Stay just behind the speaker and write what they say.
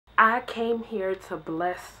I came here to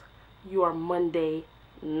bless your Monday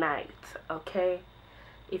night, okay?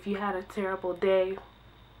 If you had a terrible day,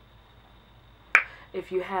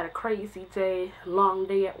 if you had a crazy day, long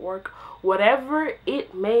day at work, whatever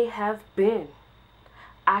it may have been,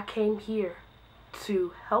 I came here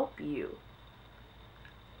to help you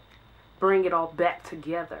bring it all back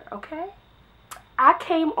together, okay? I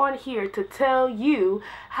came on here to tell you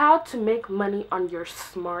how to make money on your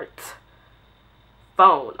smart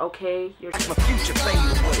phone, okay? Your future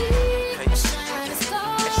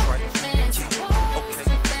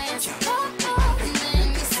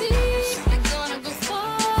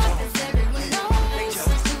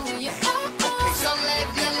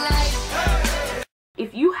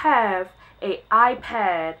If you have an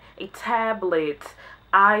iPad, a tablet,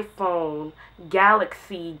 iPhone,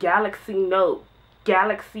 Galaxy Note,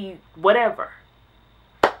 Galaxy whatever,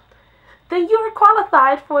 then you are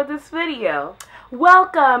qualified for this video.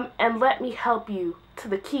 Welcome, and let me help you to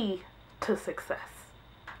the key to success.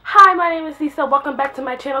 Hi, my name is Lisa. Welcome back to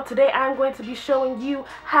my channel. Today I'm going to be showing you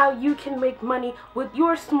how you can make money with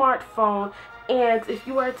your smartphone. And if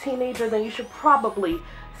you are a teenager, then you should probably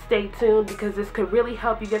stay tuned, because this could really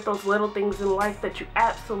help you get those little things in life that you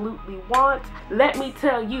absolutely want. Let me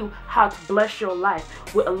tell you how to bless your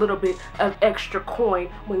life with a little bit of extra coin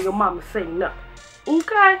when your mama say no.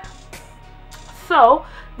 Okay? So,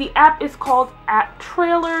 the app is called App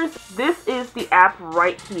Trailers. This is the app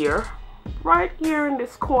right here. Right here in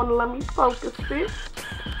this corner. Let me focus this.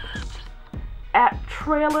 App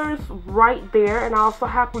Trailers right there. And I also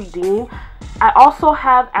have Redeem. I also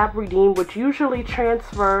have App Redeem, which usually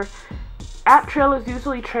transfer. App Trailers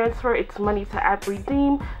usually transfer its money to App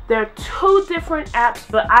Redeem. There are two different apps,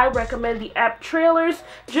 but I recommend the App Trailers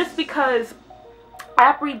just because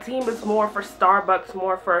App Redeem is more for Starbucks,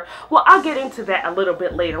 more for, well, I'll get into that a little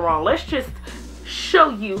bit later on. Let's just show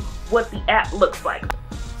you what the app looks like.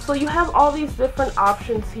 So you have all these different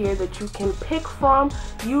options here that you can pick from.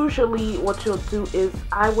 Usually what you'll do is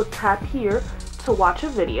I would tap here to watch a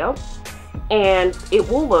video, and it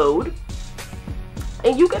will load,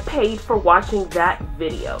 and you get paid for watching that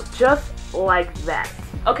video, just like that.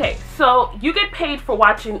 Okay, so you get paid for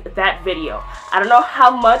watching that video. I don't know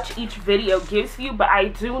how much each video gives you, but I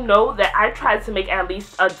do know that I try to make at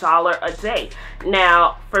least $1 a day.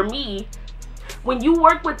 Now, for me, when you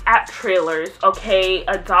work with App Trailers, okay,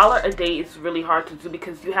 $1 a day is really hard to do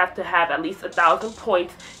because you have to have at least 1,000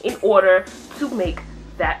 points in order to make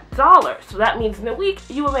that dollar. So that means in a week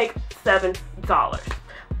you will make $7.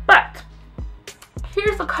 But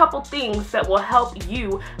here's a couple things that will help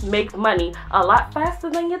you make money a lot faster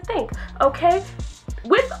than you think, okay?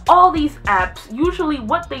 With all these apps, usually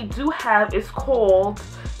what they do have is called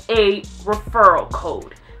a referral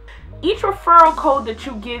code. Each referral code that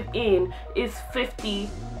you give in is 50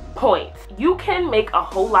 points. You can make a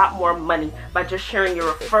whole lot more money by just sharing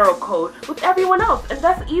your referral code with everyone else, and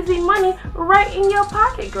that's easy money right in your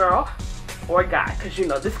pocket, girl or guy, because you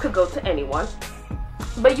know this could go to anyone.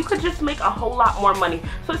 But you could just make a whole lot more money.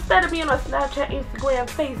 So instead of being on Snapchat, Instagram,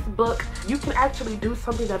 Facebook, you can actually do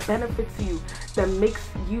something that benefits you, that makes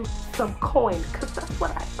you some coin, because that's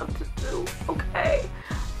what I love to do, okay?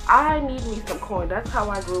 I need me some coin. That's how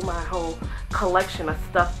I grew my whole collection of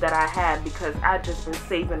stuff that I had, because I've just been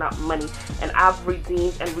saving up money, and I've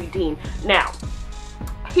redeemed and redeemed. Now,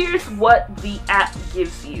 here's what the app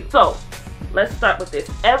gives you. So, let's start with this.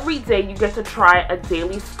 Every day you get to try a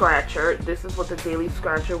daily scratcher. This is what the daily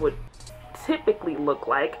scratcher would typically look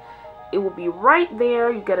like. It will be right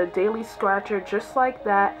there. You get a daily scratcher just like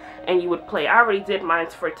that, and you would play. I already did mine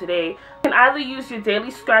for today. You can either use your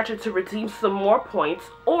daily scratcher to redeem some more points,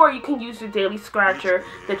 or you can use your daily scratcher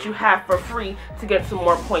that you have for free to get some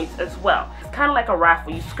more points as well. It's kind of like a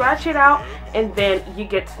raffle. You scratch it out, and then you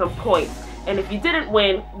get some points. And if you didn't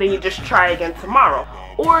win, then you just try again tomorrow.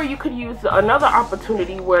 Or you could use another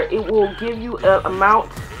opportunity where it will give you an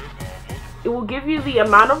amount. It will give you the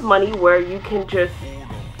amount of money where you can just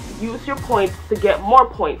use your points to get more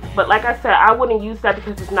points. But like I said, I wouldn't use that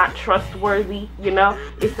because it's not trustworthy, you know?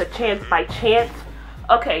 It's a chance by chance.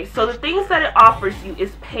 Okay, so the things that it offers you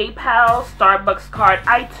is PayPal, Starbucks card,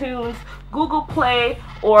 iTunes, Google Play,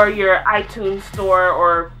 or your iTunes store,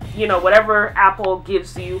 or you know, whatever Apple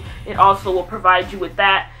gives you. It also will provide you with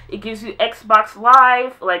that. It gives you Xbox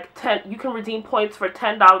Live, like you can redeem points for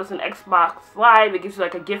 $10 in Xbox Live. It gives you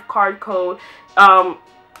like a gift card code.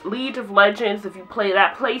 League of Legends, if you play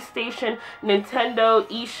that, PlayStation, Nintendo,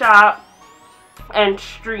 eShop, and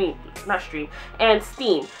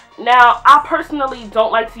Steam. Now, I personally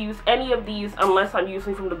don't like to use any of these unless I'm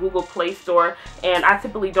using from the Google Play Store, and I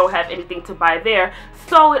typically don't have anything to buy there.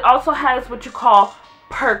 So it also has what you call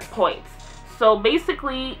perk points. So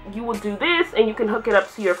basically, you will do this and you can hook it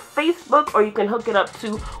up to your Facebook, or you can hook it up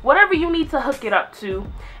to whatever you need to hook it up to,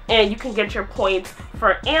 and you can get your points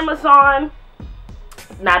for Amazon.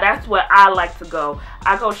 Now that's where I like to go.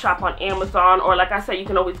 I go shop on Amazon, or like I said, you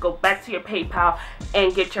can always go back to your PayPal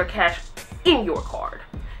and get your cash in your card.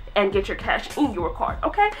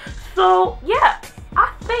 Okay? So yeah,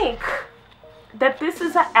 I think that this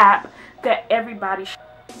is an app that everybody should.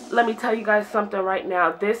 Let me tell you guys something right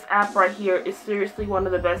now. This app right here is seriously one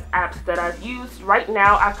of the best apps that I've used. Right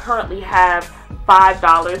now, I currently have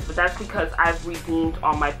 $5, but that's because I've redeemed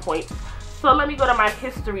all my points. So let me go to my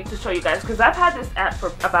history to show you guys, because I've had this app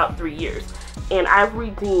for about 3 years, and I've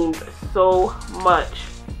redeemed so much.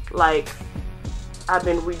 Like, I've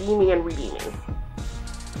been redeeming and redeeming.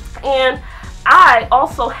 And I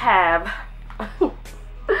also have...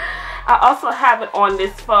 I also have it on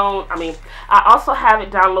this phone. I also have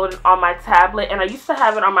it downloaded on my tablet, and I used to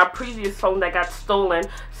have it on my previous phone that got stolen.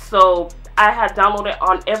 So I had downloaded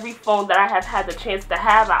on every phone that I have had the chance to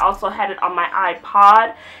have. I also had it on my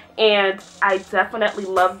iPod, and I definitely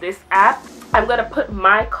love this app. I'm going to put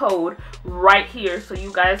my code right here so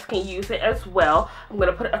you guys can use it as well. I'm going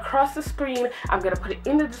to put it across the screen. I'm going to put it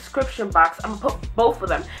in the description box. I'm going to put both of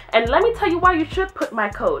them. And let me tell you why you should put my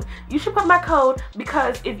code. You should put my code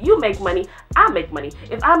because if you make money, I make money.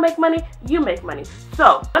 If I make money, you make money.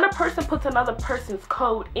 So when a person puts another person's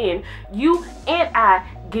code in, you and I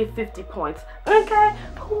get 50 points. Okay?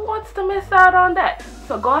 Who wants to miss out on that?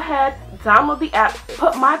 So go ahead, download the app,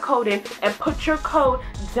 put my code in, and put your code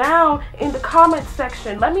down in the comment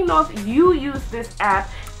section. Let me know if you use this app,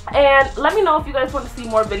 and let me know if you guys want to see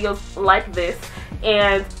more videos like this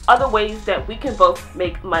and other ways that we can both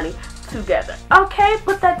make money together. Okay,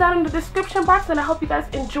 put that down in the description box, and I hope you guys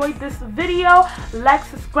enjoyed this video. Like,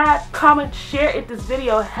 subscribe, comment, share if this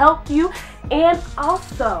video helped you, and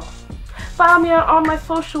also follow me on all my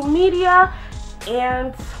social media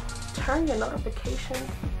and turn your notifications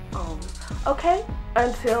on. Okay,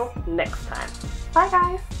 until next time. Bye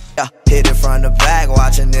guys. Yeah, hit it from the back,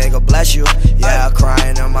 watch a nigga bless you. Yeah,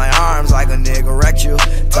 crying in my arms like a nigga wrecked you.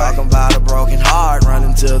 Talking about a broken heart,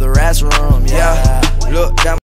 running to the restroom. Yeah, look, that